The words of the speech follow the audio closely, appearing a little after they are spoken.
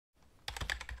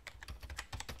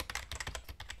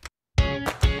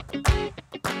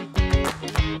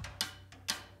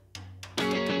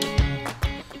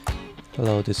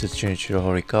Hello, this is Junichiro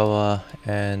Horikawa,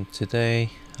 and today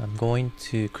I'm going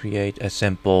to create a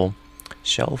simple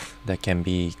shelf that can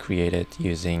be created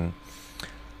using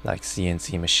like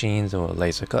CNC machines or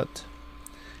Lasercut.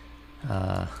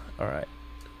 Alright,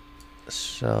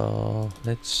 so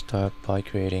let's start by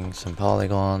creating some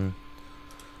polygon,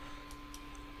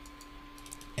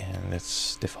 and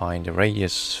let's define the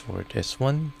radius for this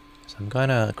one. So I'm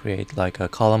gonna create like a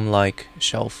column-like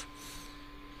shelf.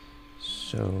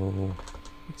 So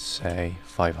let's say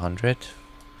 500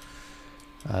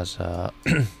 as a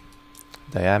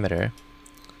diameter.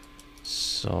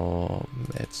 So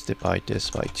let's divide this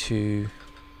by 2.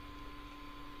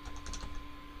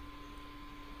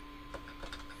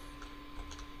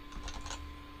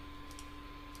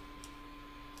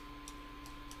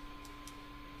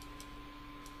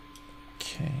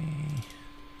 Okay.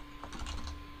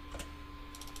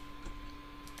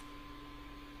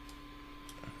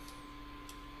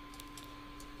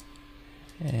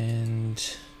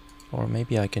 And or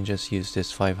maybe I can just use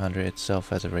this 500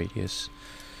 itself as a radius.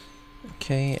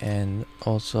 Okay, and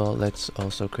also let's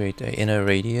also create an inner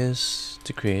radius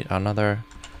to create another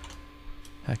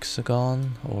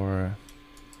hexagon, or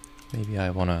maybe I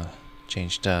want to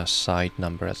change the side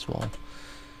number as well.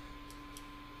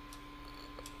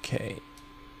 Okay,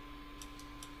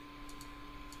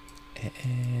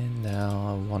 and now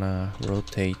I want to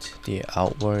rotate the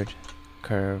outward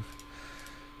curve,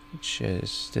 which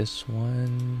is this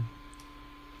one,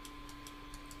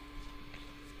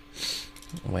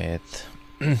 with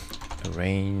a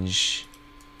range.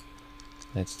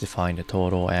 Let's define the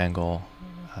total angle.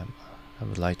 I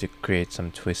would like to create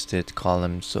some twisted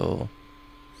columns, so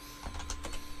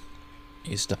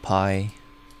use the pi,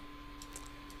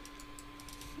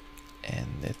 and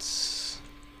let's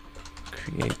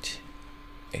create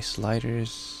a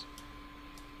sliders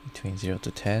between 0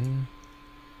 to 10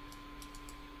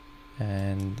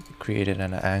 and created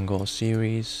an angle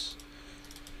series.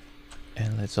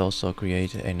 And let's also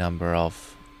create a number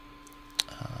of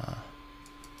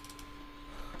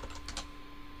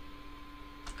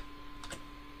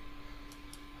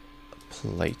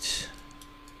plate.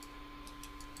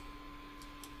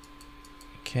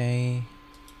 Okay,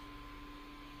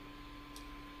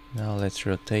 now let's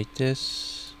rotate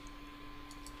this.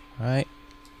 Right,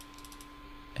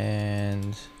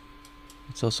 and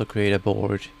let's also create a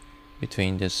board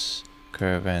between this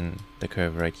curve and the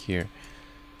curve right here,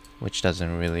 which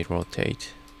doesn't really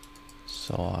rotate,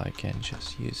 so I can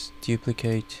just use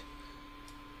duplicate.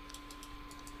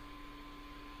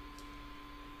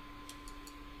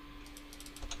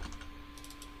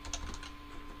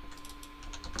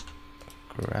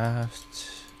 Graft.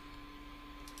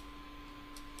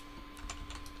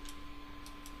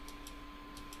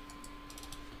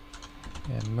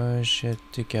 And merge it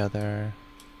together.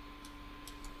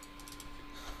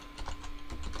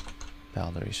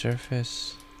 Boundary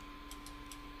surface.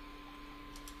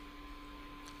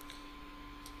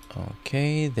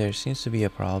 Okay, there seems to be a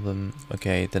problem.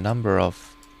 Okay, the number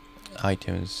of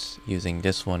items using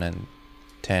this one and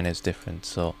 10 is different,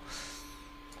 so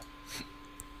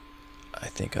I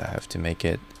think I have to make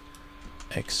it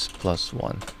x plus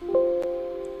 1.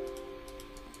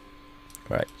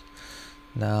 Right,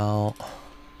 now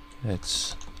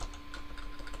let's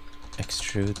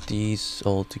extrude these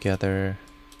all together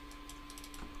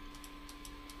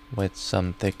with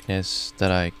some thickness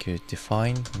that I could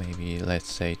define. Maybe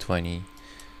let's say 20.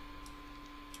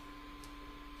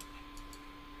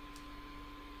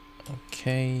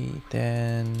 Okay,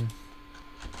 then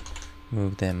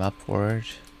move them upward.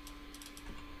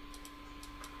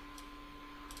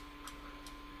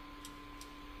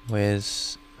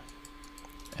 With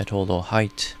a total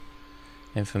height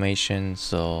information,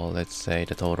 so let's say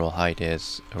the total height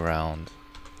is around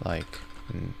like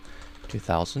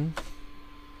 2000,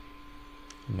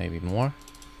 maybe more,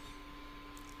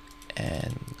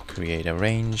 and create a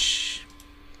range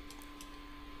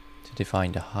to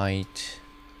define the height.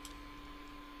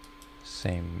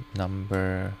 Same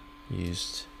number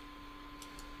used,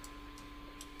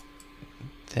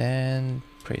 then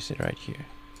place it right here.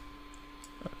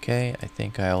 Okay, I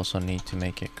think I also need to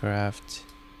make a graft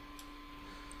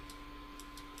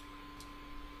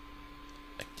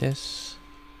like this.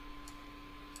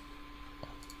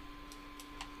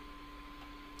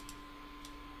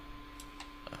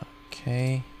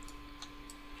 Okay,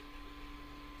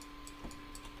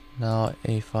 now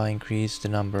if I increase the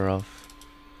number of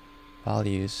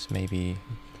values, maybe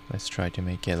let's try to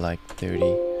make it like 30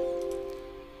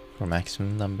 for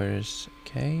maximum numbers.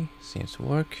 Okay, seems to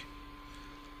work.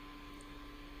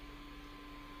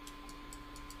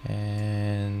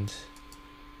 And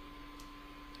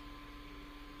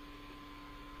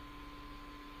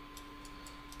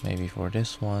maybe for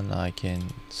this one I can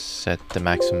set the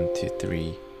maximum to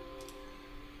 3.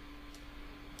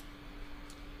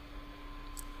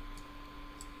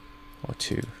 Or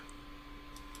 2.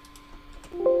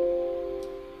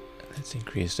 Let's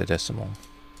increase the decimal.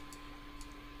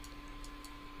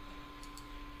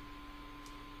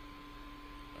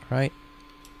 Right.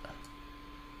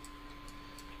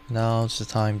 Now it's the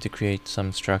time to create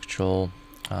some structural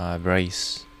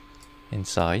brace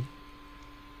inside.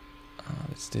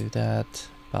 Let's do that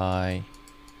by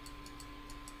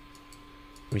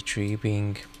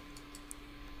retrieving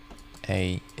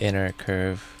a inner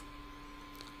curve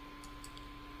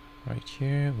right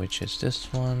here, which is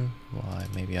this one. Why,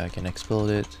 maybe I can explode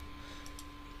it.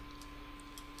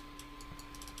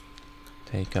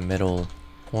 Take a middle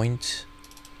point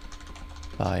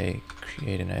by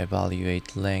creating an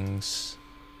evaluate lengths.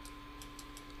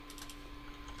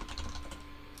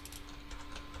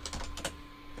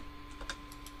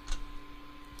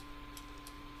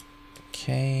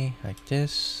 Okay, like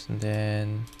this, and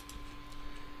then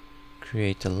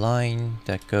create a line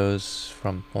that goes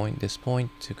from this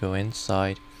point to go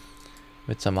inside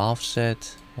with some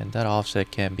offset, and that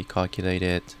offset can be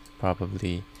calculated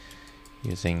probably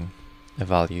using a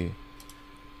value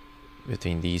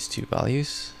between these two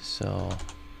values. So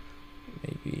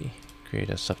maybe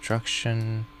create a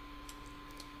subtraction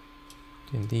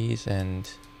in these and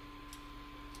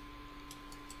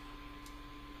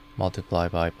multiply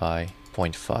by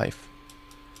 0.5.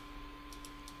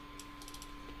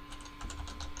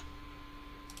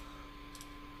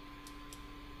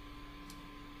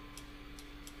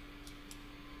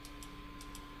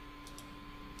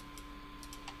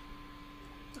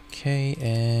 Okay,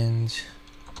 and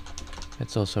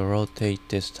let's also rotate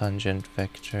this tangent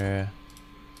vector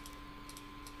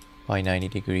by 90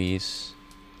 degrees.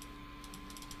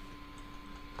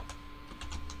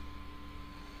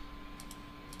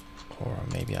 Or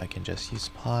maybe I can just use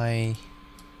pi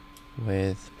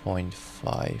with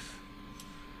 0.5.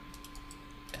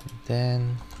 And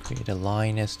then create a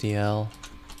line SDL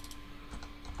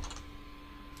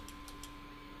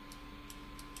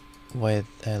with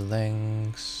a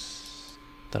length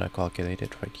that I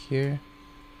calculated right here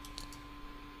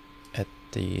at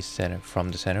the center, from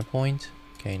the center point.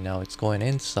 Okay, now it's going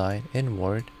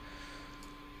inward.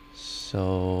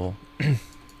 So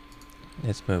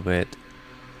let's move it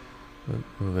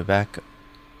back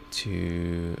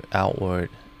to outward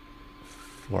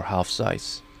for half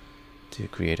size to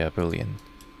create a Boolean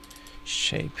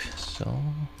shape. So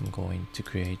I'm going to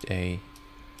create a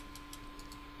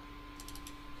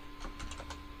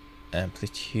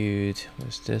amplitude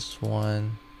with this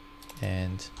one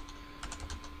and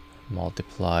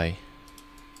multiply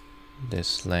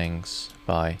this length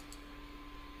by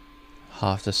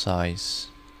half the size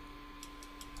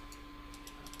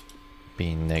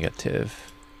being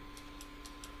negative.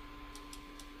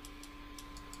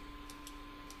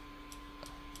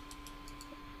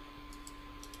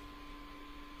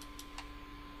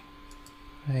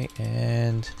 Right,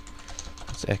 and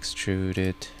let's extrude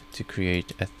it to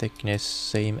create a thickness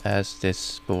same as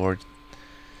this board.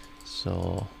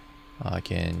 So I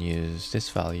can use this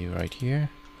value right here.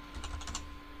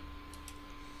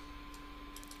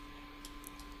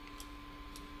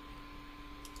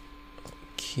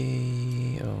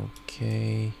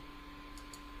 Okay.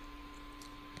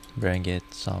 Bring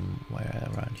it somewhere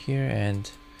around here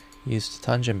and use the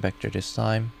tangent vector this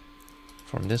time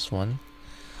from this one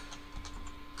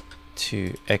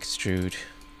to extrude.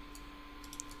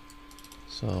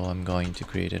 So I'm going to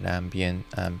create an ambient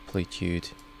amplitude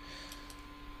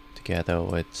together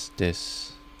with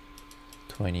this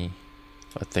 20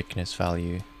 thickness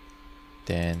value,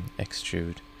 then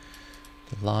extrude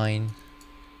the line.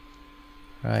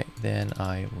 Right, then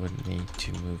I would need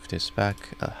to move this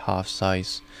back a half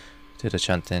size to the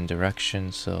Chanten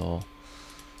direction, so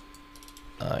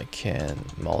I can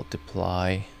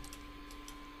multiply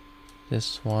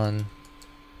this one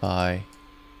by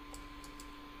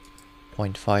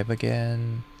 0.5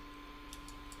 again,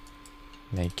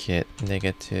 make it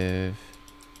negative,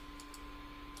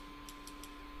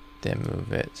 then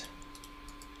move it.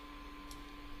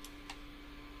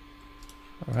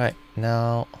 Alright,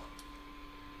 now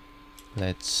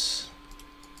let's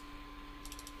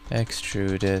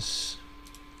extrude this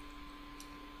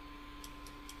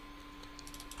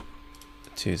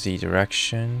to Z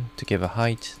direction to give a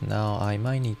height. Now I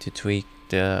might need to tweak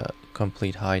the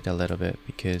complete height a little bit,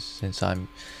 because since I'm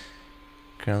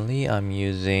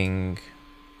using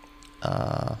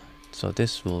so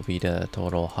this will be the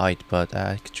total height, but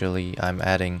actually I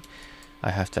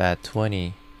have to add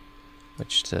 20,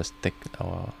 which is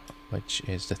which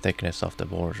is the thickness of the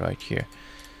board right here.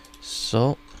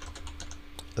 So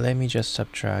let me just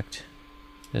subtract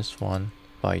this one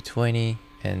by 20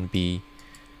 and be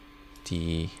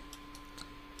the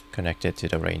connected to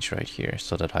the range right here,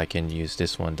 so that I can use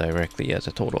this one directly as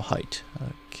a total height.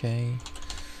 Okay,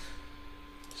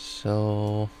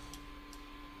 so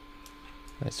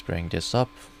let's bring this up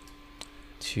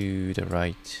to the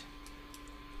right.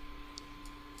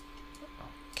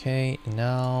 Okay,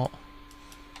 now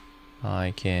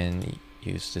I can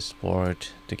use this board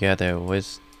together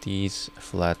with these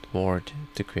flat board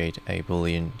to create a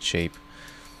Boolean shape.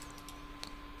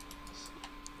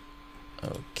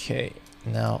 Okay,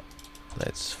 now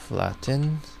let's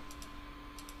flatten.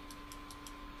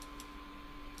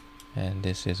 And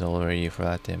this is already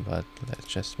flattened, but let's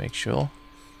just make sure.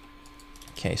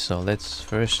 Okay, so let's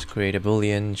first create a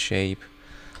Boolean shape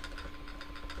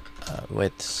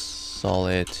with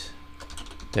solid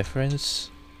difference.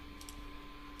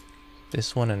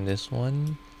 This one and this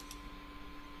one.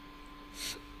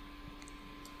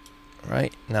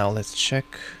 Right, now let's check.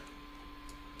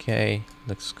 Okay,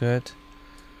 looks good.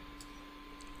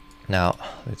 Now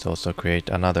let's also create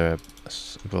another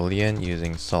Boolean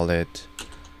using solid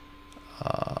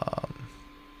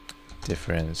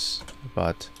difference,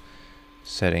 but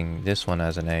setting this one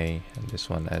as an A and this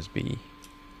one as B.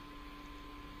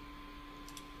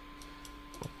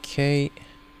 Okay,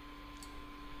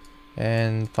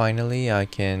 and finally I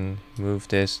can move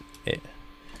this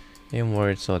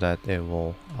inward so that it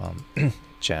will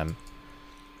jam.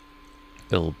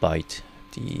 It'll bite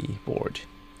the board.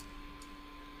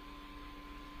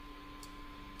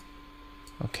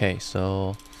 Okay,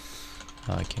 so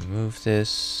I can move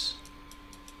this,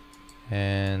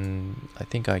 and I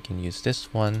think I can use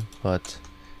this one, but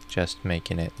just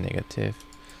making it negative.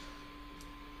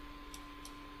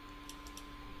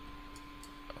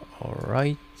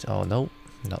 Alright, oh no,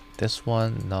 not this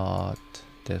one, not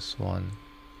this one.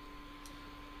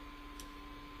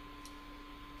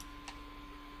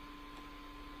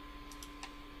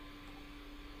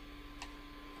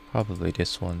 Probably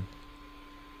this one.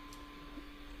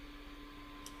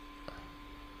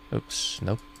 Oops,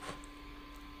 nope.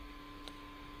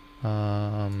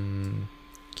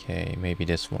 Okay, maybe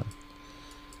this one.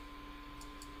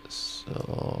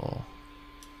 So,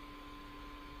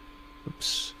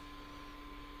 oops.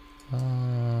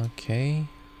 Okay,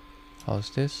 how's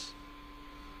this?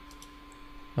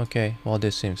 Okay, well,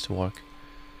 this seems to work.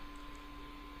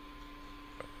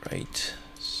 Right,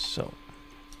 so.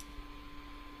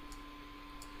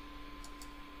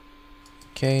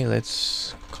 Okay,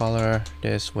 let's color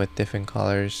this with different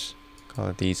colors.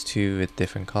 Color these two with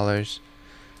different colors.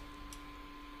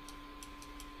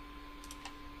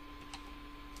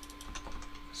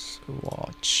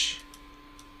 Swatch.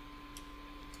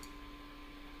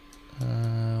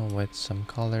 With some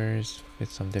colors,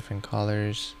 with some different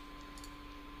colors.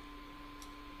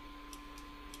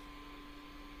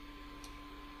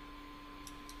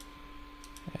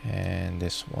 And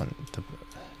this one,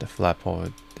 the flap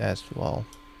board as well.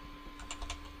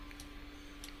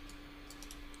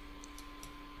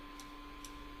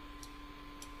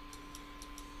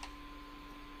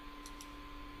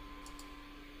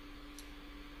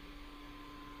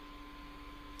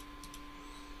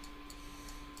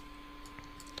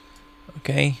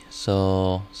 Okay,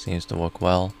 so seems to work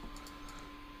well.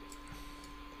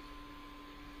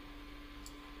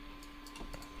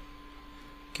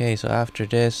 Okay, so after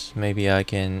this, maybe I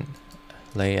can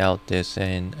lay out this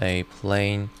in a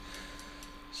plane.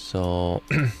 So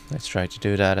let's try to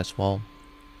do that as well,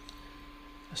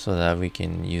 so that we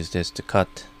can use this to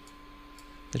cut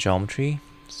the geometry.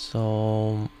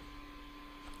 So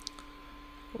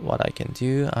what I can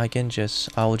do,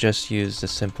 I'll just use the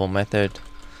simple method.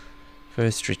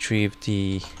 First, retrieve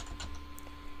the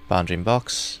bounding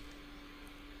box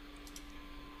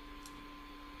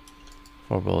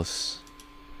for both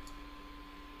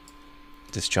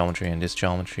this geometry and this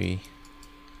geometry.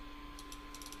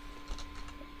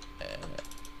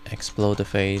 Explode the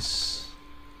face,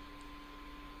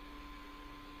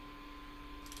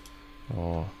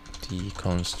 or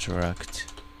deconstruct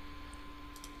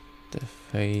the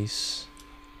face,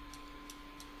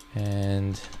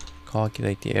 and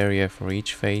calculate the area for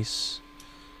each face,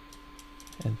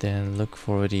 and then look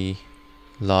for the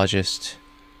largest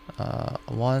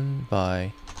one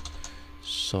by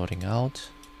sorting out.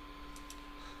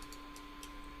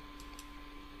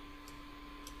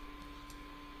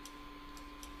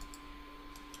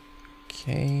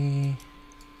 Okay,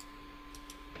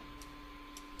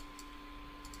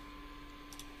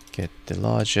 get the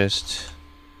largest.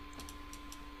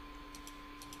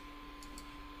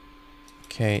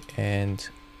 Okay, and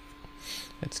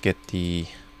let's get the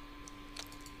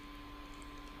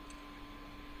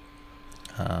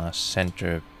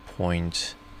center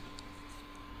point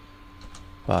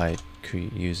by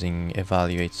using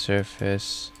evaluate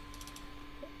surface,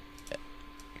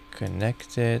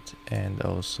 connect it, and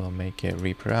also make it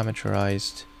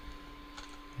reparameterized,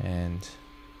 and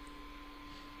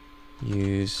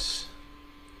use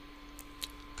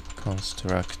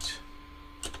construct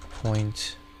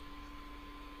point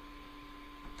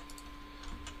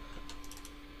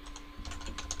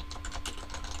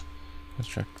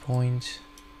point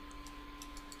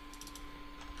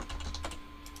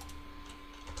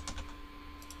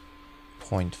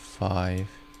 0.5.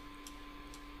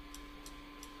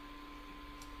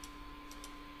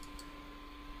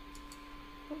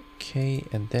 Okay,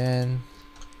 and then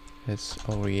let's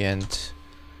orient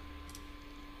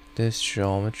this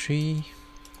geometry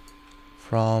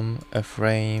from a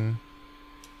frame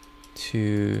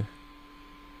to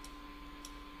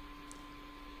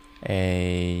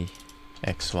a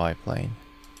XY plane.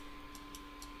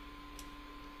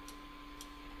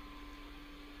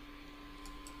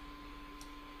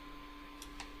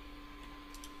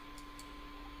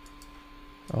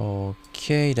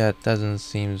 Okay, that doesn't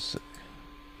seem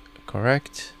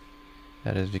correct.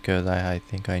 That is because I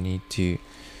think I need to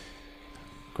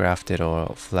graft it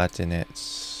or flatten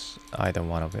it, either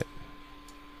one of it.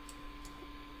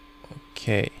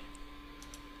 Okay,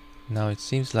 now it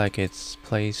seems like it's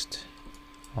placed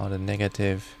on the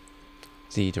negative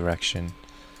Z direction.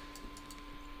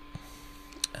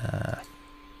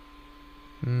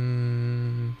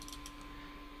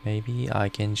 Maybe I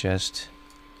can just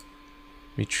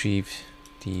retrieve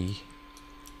the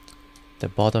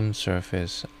bottom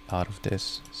surface out of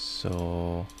this.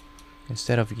 So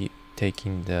instead of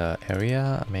taking the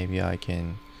area, maybe I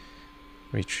can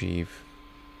retrieve,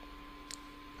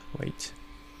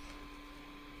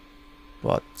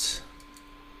 but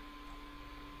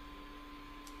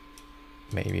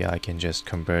maybe I can just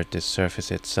convert this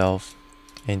surface itself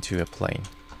into a plane.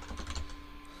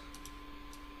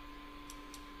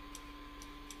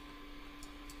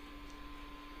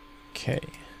 Okay,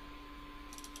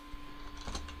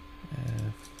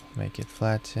 make it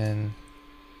flatten.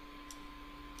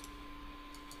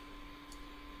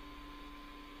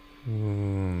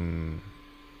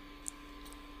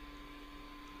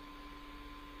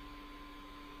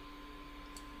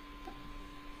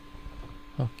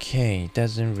 Okay,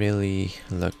 doesn't really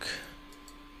look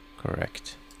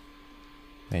correct.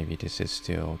 Maybe this is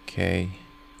still okay.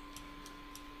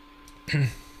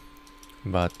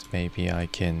 But maybe I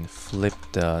can flip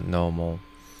the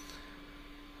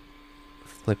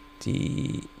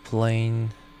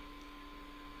plane.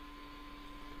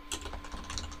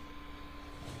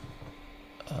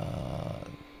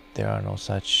 There are no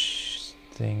such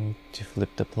thing to flip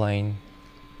the plane.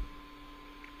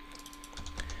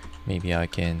 Maybe I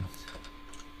can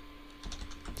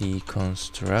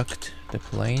deconstruct the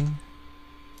plane,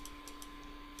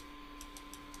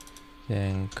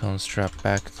 then construct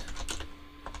back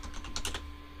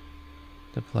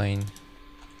the plane,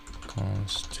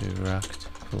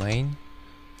 construct plane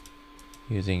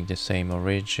using the same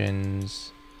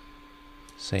origins,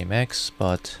 same X,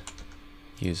 but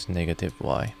use negative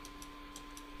Y.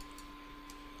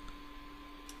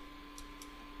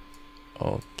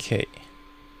 Okay,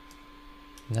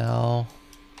 now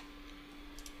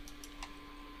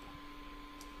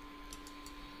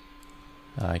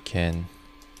I can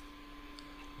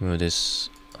move this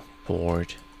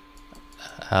board,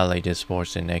 alley this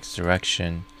board in the X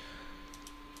direction,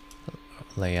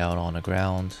 lay out on the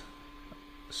ground.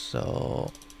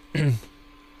 So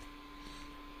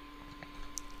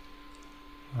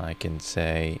I can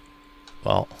say,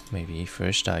 well, maybe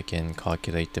first I can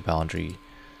calculate the bounding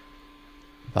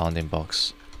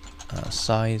box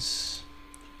size,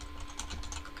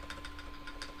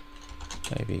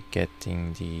 maybe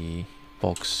getting the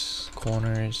box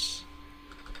corners.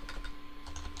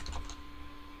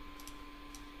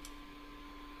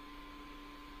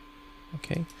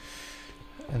 Okay,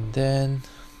 and then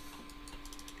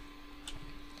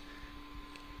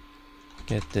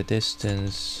get the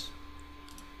distance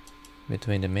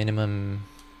between the minimum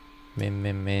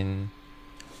min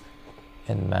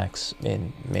and max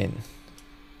min.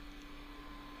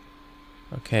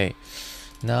 Okay,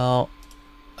 now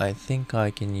I think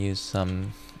I can use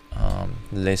some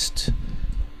list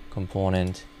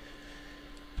component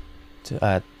to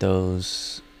add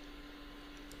those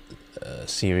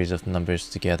series of numbers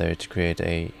together to create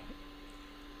a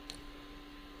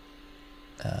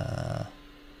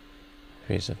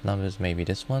series of numbers. Maybe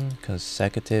this one,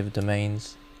 consecutive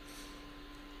domains.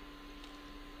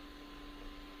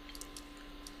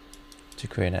 to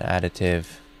create an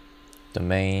additive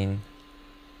domain.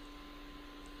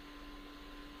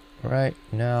 Right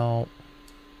now,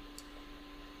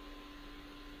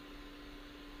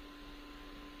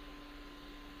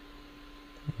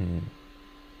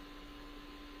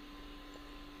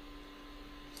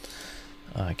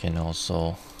 I can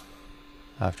also,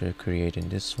 after creating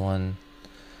this one,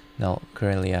 now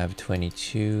currently I have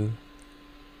 22,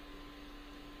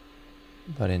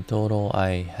 but in total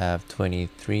I have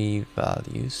 23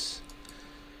 values.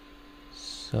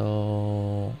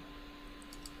 So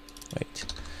wait,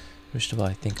 first of all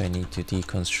I think I need to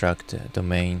deconstruct a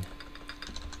domain.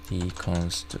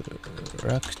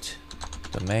 Deconstruct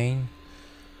domain.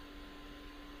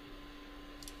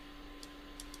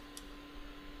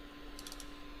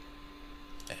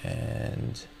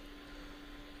 And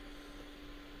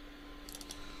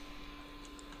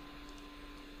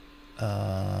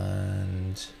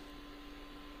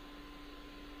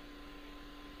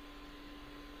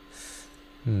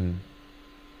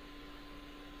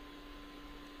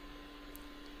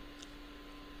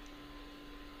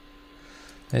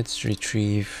let's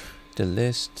retrieve the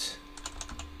list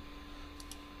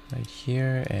right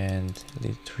here and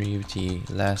retrieve the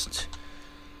last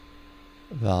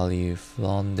value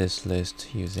from this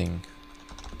list using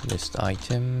list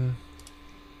item.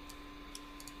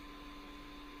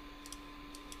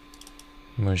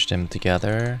 Merge them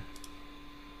together.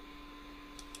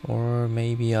 Or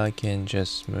maybe I can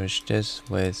just merge this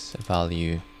with a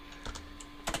value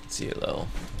 0.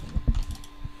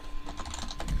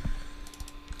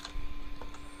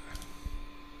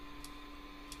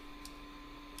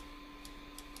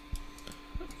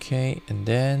 Okay, and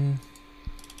then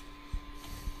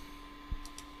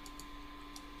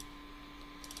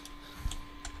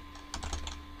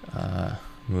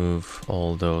move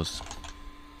all those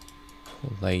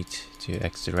plate to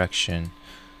X direction.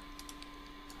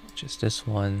 Just this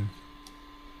one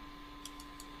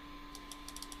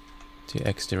to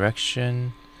X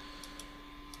direction,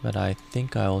 but I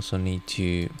think I also need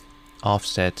to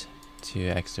offset to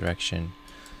X direction.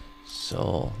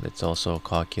 So let's also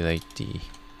calculate the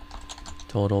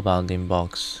total bounding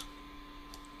box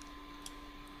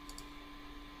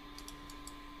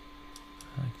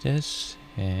like this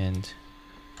and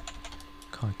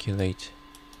calculate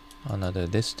another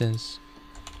distance.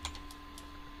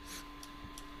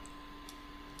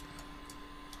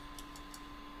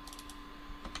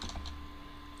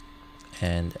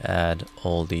 And add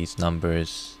all these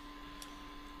numbers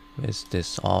with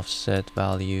this offset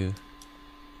value.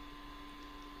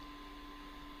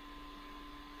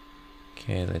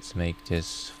 Okay, let's make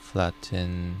this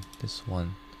flatten this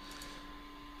one,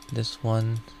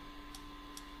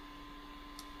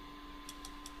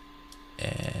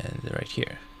 and right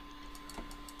here.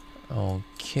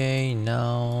 Okay,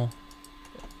 now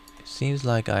it seems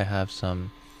like I have some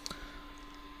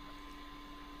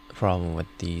problem with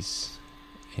these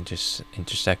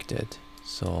intersected,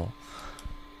 so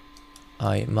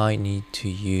I might need to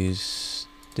use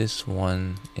this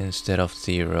one instead of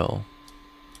 0.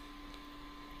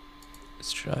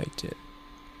 Let's try it.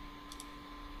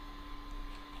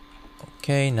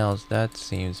 Okay, now that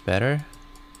seems better.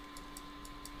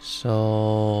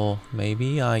 So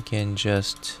maybe I can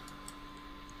just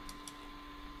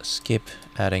skip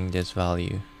adding this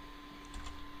value.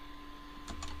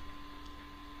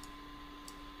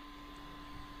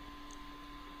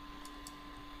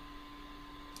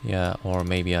 Yeah, or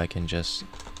maybe I can just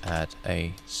add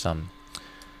some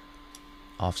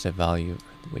offset value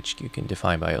which you can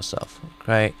define by yourself.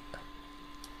 Great.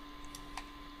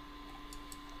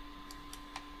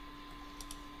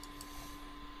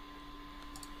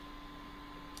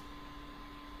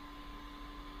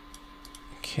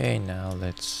 Okay, now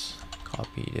let's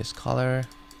copy this color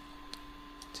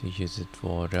to use it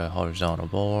for the horizontal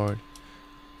board.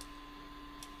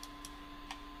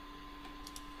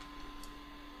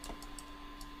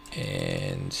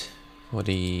 And for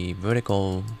the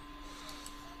vertical,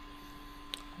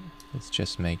 let's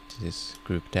just make this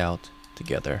grouped out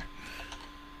together.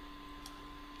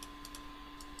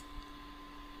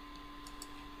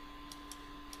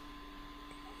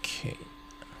 Okay.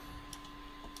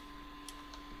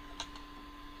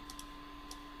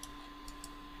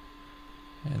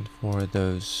 And for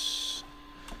those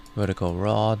vertical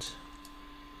rods,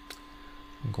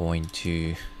 I'm going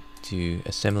to do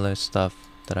a similar stuff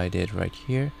that I did right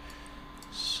here.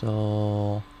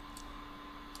 So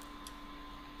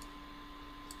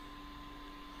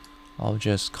I'll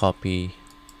just copy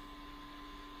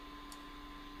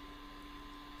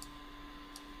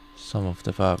some of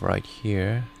the fab right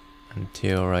here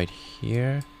until right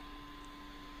here.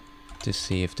 to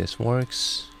see if this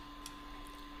works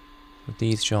with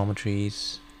these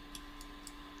geometries.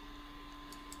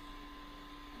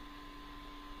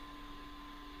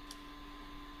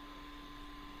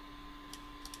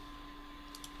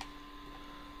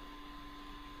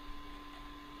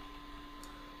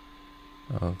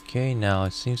 Okay, now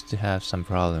it seems to have some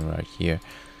problem right here,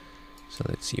 so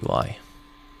let's see why.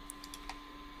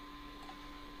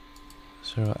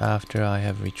 So after I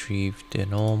have retrieved the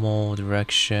normal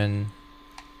direction,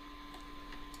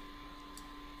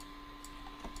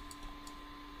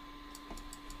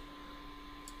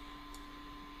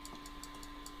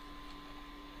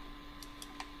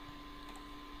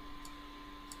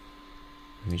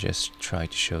 let me just try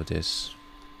to show this.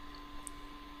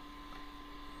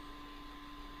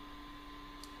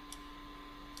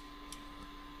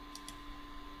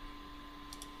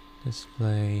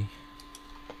 Display.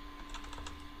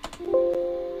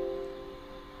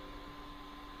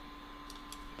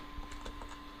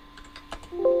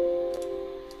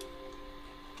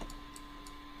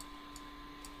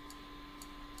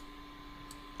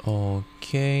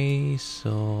 Okay,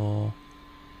 so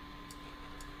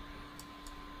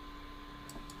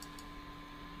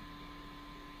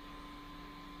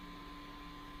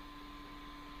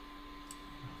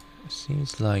it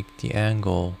seems like the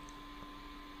angle,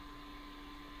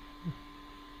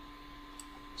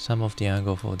 some of the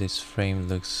angle for this frame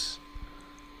looks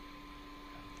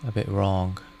a bit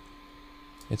wrong.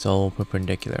 It's all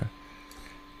perpendicular.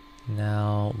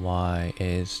 Now, why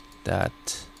is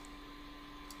that?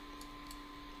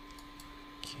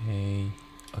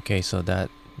 Okay, so that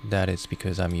is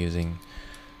because I'm using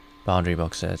boundary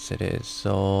box as it is.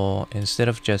 So instead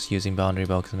of just using boundary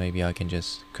box, maybe I can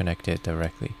just connect it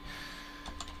directly.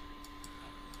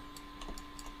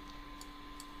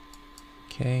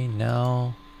 Okay,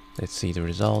 now let's see the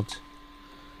result.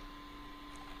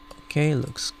 Okay,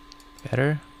 looks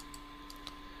better.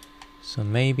 So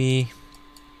maybe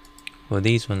for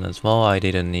these one as well, I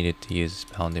didn't need it to use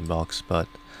bounding box, but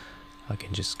I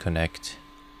can just connect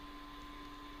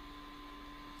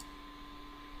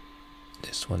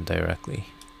this one directly.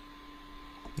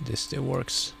 This still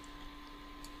works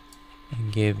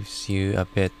and gives you a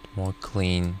bit more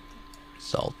clean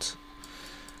result.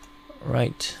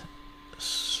 Right,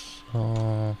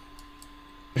 so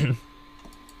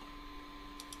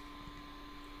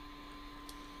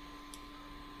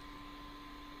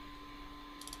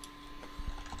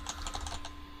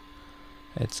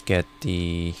let's get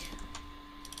the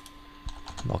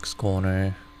box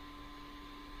corner.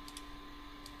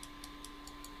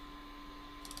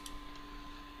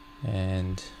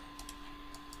 And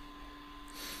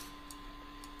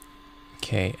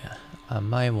okay, I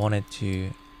might wanted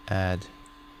to add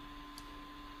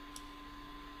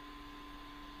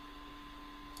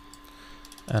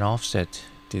an offset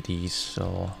to these,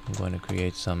 so I'm going to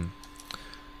create some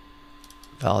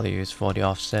values for the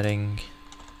offsetting.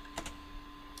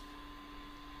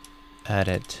 Add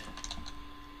it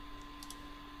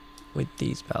with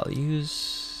these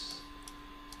values.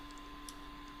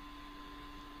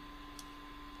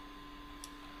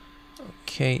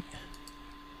 Okay,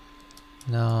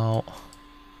 now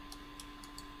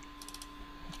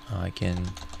I can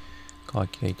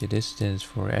calculate the distance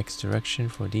for X direction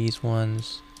for these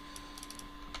ones,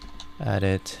 add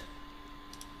it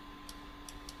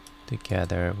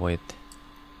together with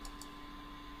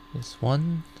this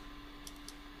one,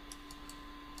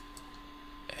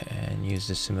 and use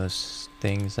the similar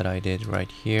things that I did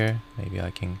right here. Maybe I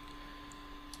can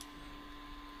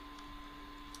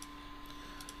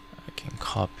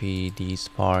copy these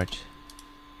part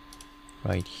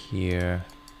right here.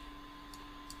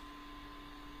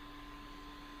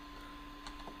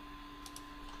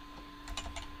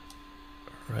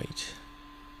 Right.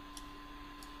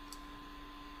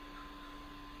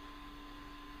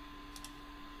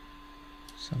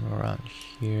 Somewhere around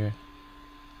here.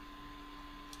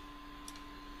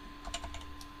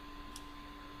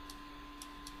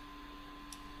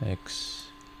 X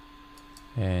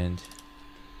and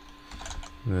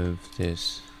move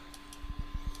this.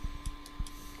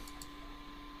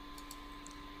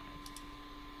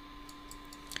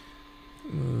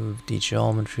 Move the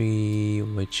geometry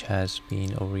which has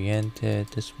been oriented,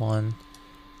 this one.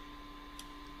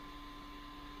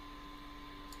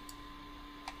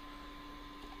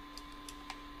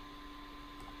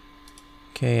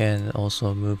 Okay, and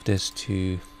also move this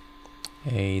to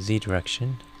a Z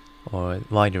direction or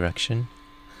Y direction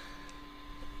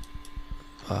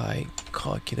by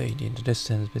calculating the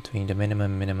distance between the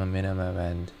minimum,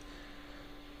 and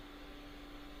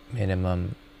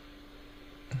minimum,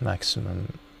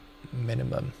 maximum,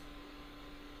 minimum.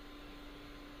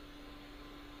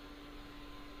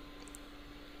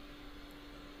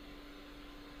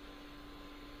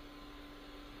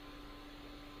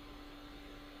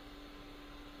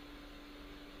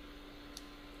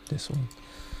 this one.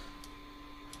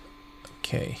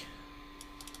 Okay.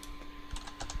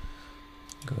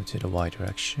 Go to the Y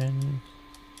direction.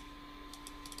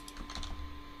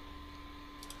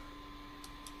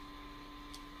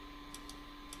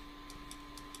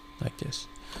 Like this.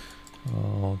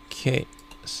 Okay,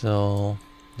 so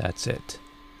that's it.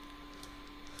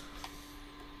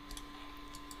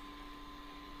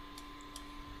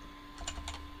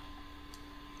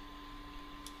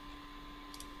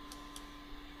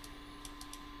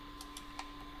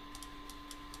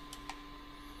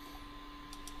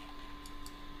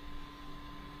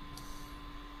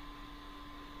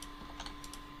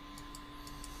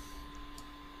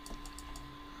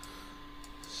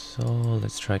 So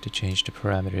let's try to change the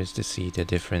parameters to see the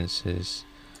differences.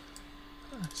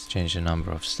 Let's change the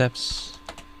number of steps.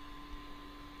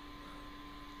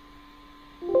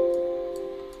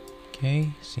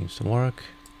 Okay, seems to work.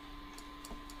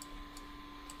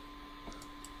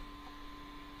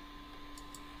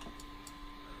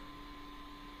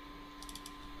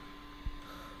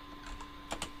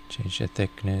 Change the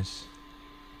thickness.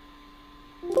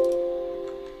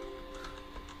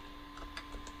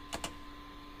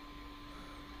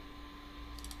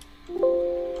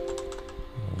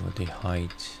 The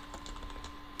height.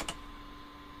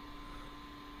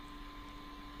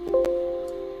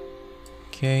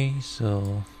 Okay,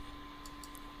 so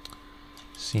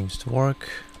seems to work.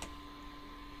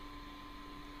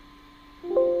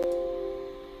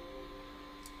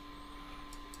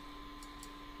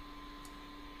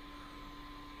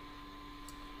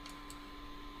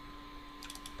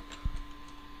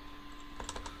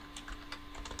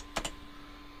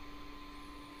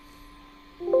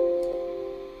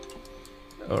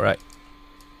 Alright.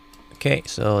 Okay,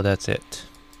 so that's it.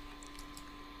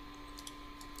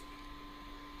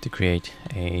 To create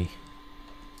a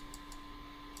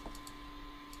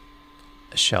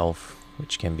shelf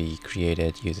which can be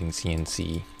created using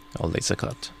CNC or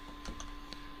Lasercut.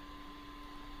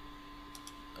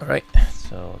 Alright,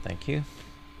 so thank you.